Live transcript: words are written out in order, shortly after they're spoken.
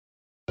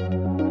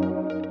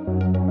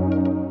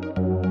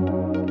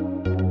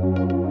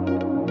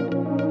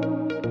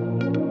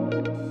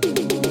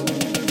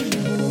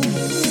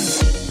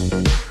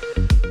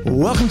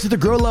Welcome to the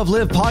Grow, Love,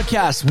 Live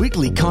podcast,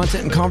 weekly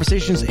content and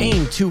conversations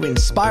aimed to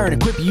inspire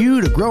and equip you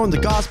to grow in the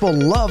gospel,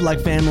 love like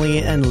family,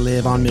 and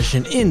live on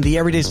mission in the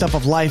everyday stuff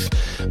of life.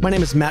 My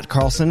name is Matt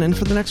Carlson, and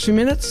for the next few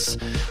minutes,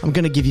 I'm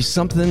going to give you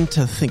something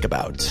to think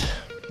about.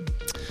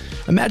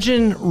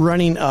 Imagine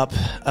running up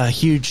a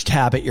huge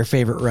tab at your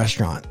favorite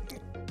restaurant.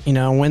 You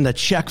know, when the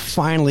check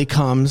finally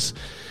comes,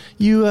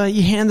 you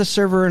hand the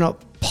server an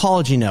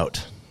apology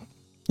note.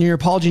 Your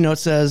apology note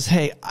says,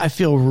 "Hey, I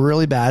feel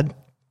really bad.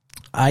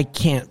 I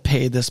can't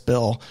pay this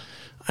bill.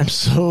 I'm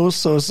so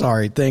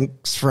sorry.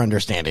 Thanks for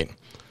understanding."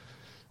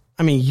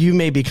 I mean, you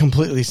may be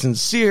completely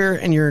sincere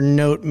and your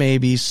note may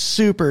be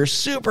super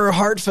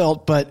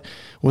heartfelt, but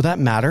will that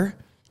matter?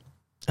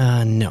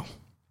 No.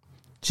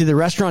 See, the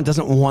restaurant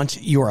doesn't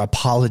want your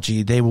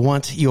apology. They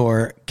want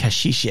your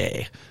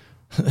kashish.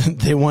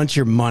 They want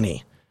your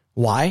money.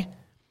 Why?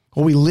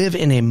 Well, we live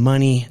in a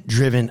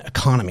money-driven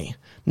economy,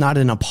 not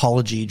an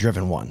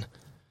apology-driven one.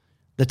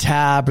 The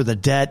tab or the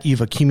debt you've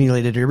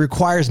accumulated, it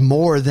requires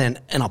more than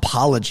an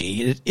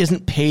apology. It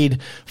isn't paid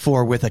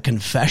for with a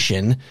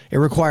confession. It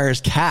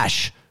requires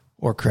cash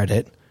or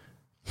credit.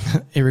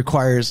 It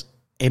requires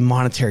a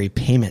monetary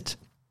payment.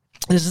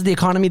 This is the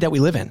economy that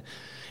we live in.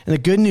 And the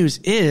good news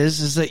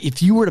is that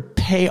if you were to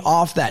pay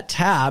off that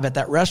tab at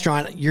that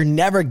restaurant, you're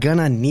never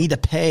gonna need to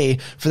pay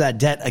for that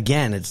debt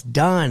again. It's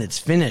done. It's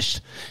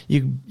finished.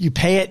 You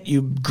pay it,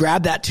 you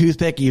grab that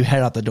toothpick, you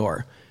head out the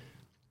door.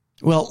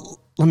 Well,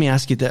 let me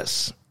ask you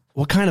this.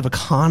 What kind of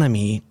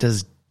economy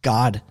does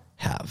God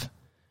have?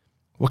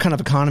 What kind of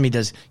economy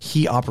does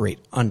he operate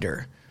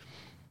under?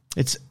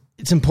 It's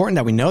important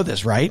that we know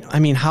this, right? I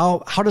mean,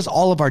 how does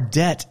all of our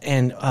debt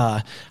and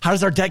how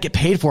does our debt get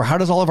paid for? How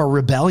does all of our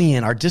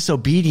rebellion, our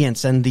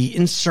disobedience, and the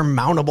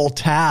insurmountable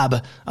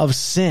tab of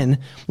sin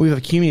we've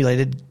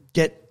accumulated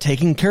get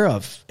taken care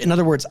of? In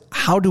other words,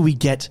 how do we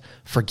get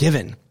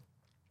forgiven?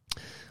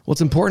 Well,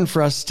 it's important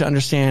for us to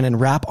understand and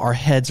wrap our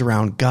heads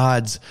around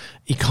God's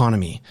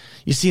economy.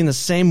 You see, in the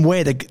same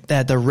way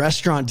that the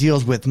restaurant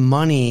deals with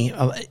money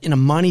in a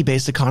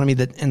money-based economy,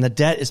 and the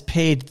debt is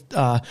paid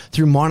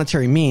through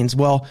monetary means,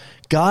 well,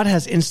 God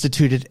has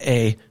instituted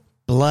a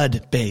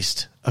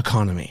blood-based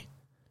economy.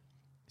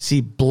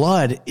 See,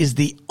 blood is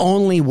the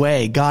only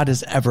way God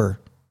has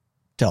ever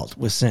dealt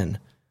with sin.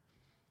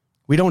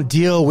 We don't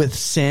deal with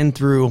sin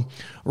through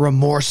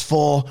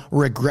remorseful,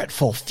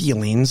 regretful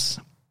feelings.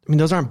 I mean,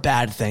 those aren't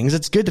bad things.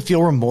 It's good to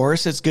feel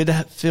remorse. It's good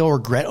to feel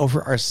regret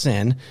over our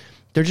sin.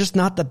 They're just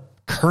not the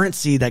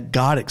currency that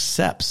God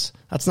accepts.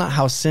 That's not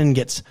how sin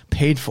gets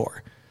paid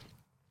for.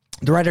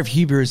 The writer of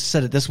Hebrews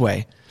said it this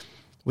way: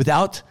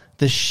 without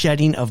the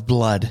shedding of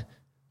blood,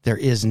 there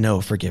is no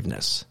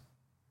forgiveness.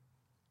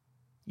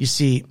 You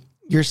see,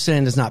 your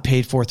sin is not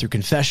paid for through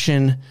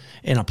confession,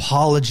 an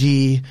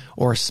apology,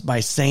 or by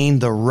saying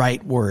the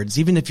right words,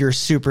 even if you're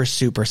super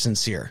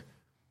sincere.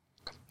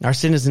 Our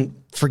sin isn't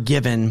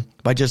forgiven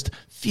by just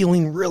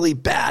feeling really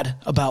bad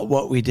about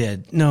what we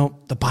did. No,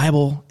 the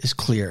Bible is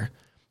clear.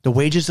 The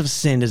wages of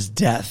sin is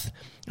death,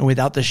 and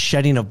without the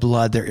shedding of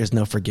blood, there is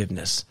no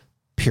forgiveness,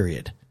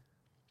 period.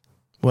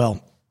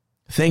 Well,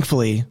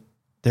 thankfully,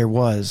 there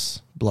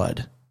was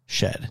blood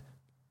shed,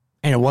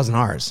 and it wasn't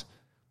ours.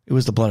 It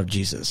was the blood of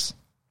Jesus.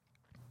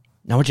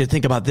 Now, I want you to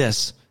think about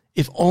this.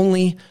 If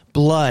only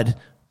blood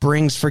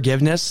brings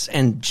forgiveness,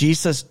 and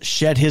Jesus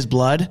shed his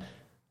blood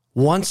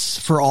once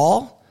for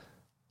all,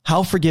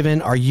 how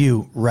forgiven are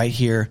you right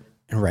here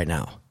and right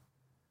now?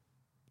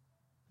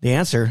 The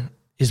answer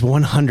is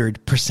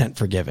 100%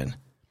 forgiven.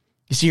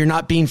 You see, you're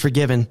not being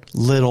forgiven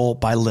little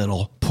by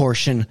little,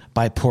 portion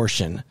by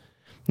portion.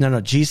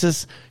 No,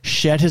 Jesus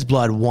shed his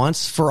blood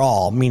once for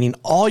all, meaning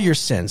all your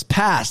sins,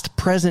 past,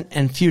 present,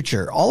 and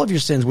future. All of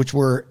your sins, which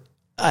were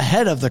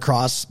ahead of the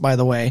cross, by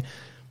the way,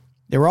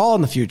 they were all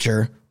in the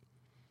future.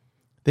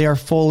 They are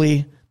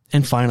fully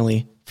and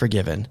finally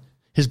forgiven.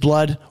 His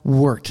blood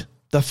worked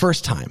the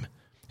first time.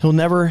 He'll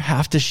never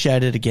have to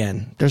shed it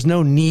again. There's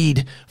no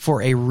need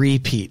for a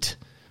repeat.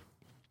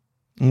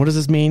 And what does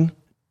this mean?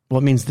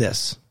 Well, it means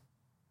this.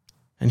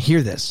 And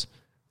hear this.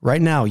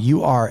 Right now,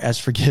 you are as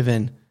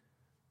forgiven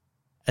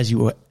as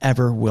you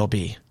ever will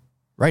be.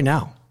 Right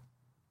now.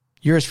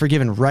 You're as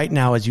forgiven right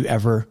now as you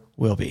ever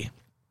will be.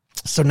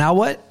 So now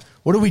what?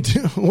 What do we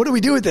do? What do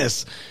we do with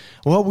this?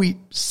 Well, we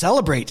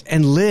celebrate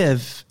and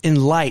live in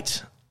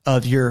light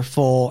of your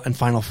full and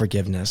final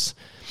forgiveness.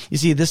 You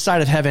see, this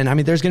side of heaven, I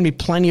mean, there's going to be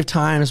plenty of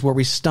times where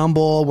we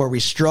stumble, where we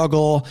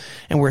struggle,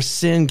 and where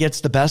sin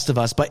gets the best of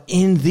us. But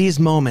in these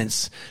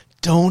moments,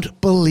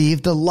 don't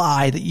believe the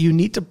lie that you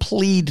need to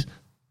plead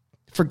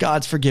for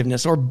God's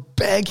forgiveness or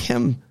beg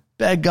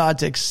God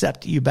to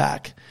accept you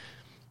back.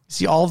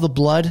 See, all of the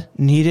blood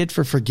needed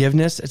for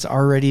forgiveness, it's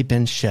already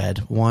been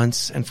shed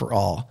once and for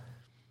all.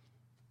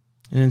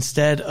 And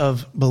instead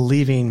of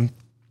believing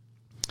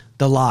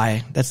the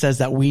lie that says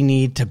that we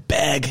need to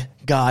beg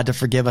God to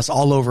forgive us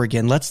all over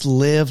again, let's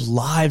live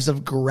lives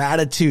of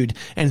gratitude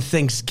and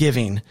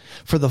thanksgiving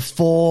for the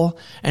full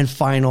and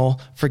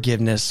final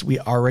forgiveness we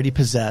already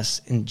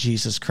possess in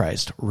Jesus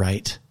Christ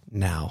right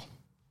now.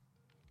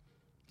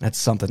 That's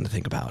something to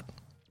think about.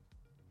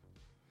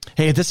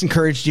 Hey, if this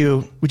encouraged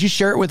you, would you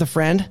share it with a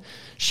friend?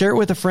 Share it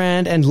with a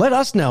friend and let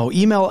us know.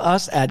 Email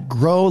us at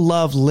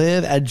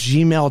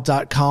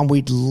growlovelive@gmail.com.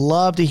 We'd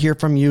love to hear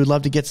from you.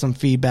 Love to get some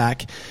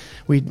feedback.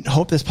 We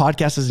hope this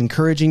podcast is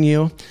encouraging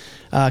you.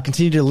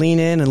 Continue to lean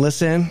in and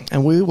listen,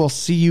 and we will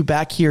see you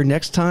back here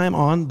next time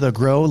on the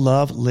Grow,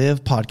 Love,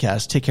 Live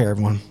podcast. Take care,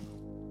 everyone.